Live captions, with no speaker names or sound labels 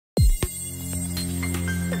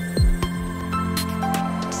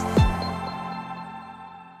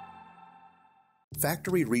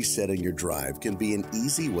Factory resetting your drive can be an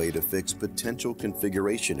easy way to fix potential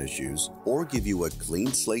configuration issues or give you a clean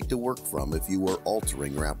slate to work from if you are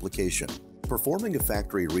altering your application. Performing a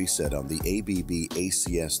factory reset on the ABB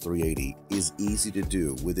ACS380 is easy to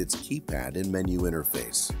do with its keypad and menu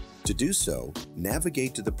interface. To do so,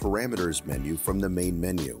 navigate to the Parameters menu from the main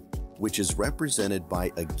menu, which is represented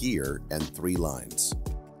by a gear and 3 lines.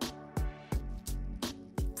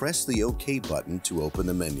 Press the OK button to open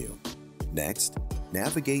the menu. Next,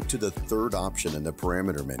 navigate to the 3rd option in the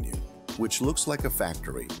Parameter menu, which looks like a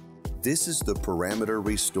factory. This is the Parameter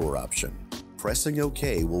Restore option. Pressing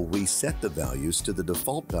OK will reset the values to the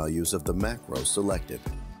default values of the macro selected.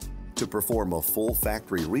 To perform a full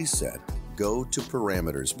factory reset, go to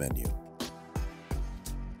Parameters menu.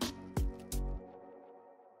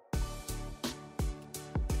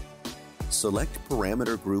 Select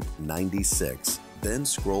Parameter Group 96, then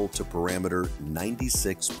scroll to Parameter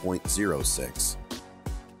 96.06.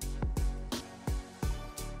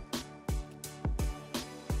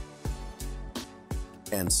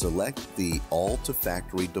 And select the All to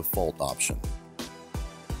Factory Default option.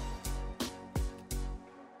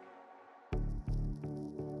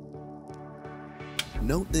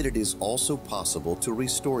 Note that it is also possible to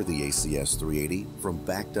restore the ACS380 from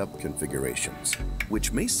backed up configurations,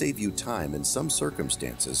 which may save you time in some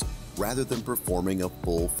circumstances rather than performing a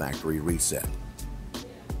full factory reset.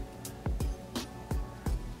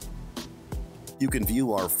 You can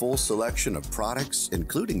view our full selection of products,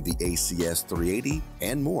 including the ACS380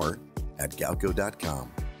 and more, at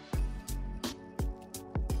Galco.com.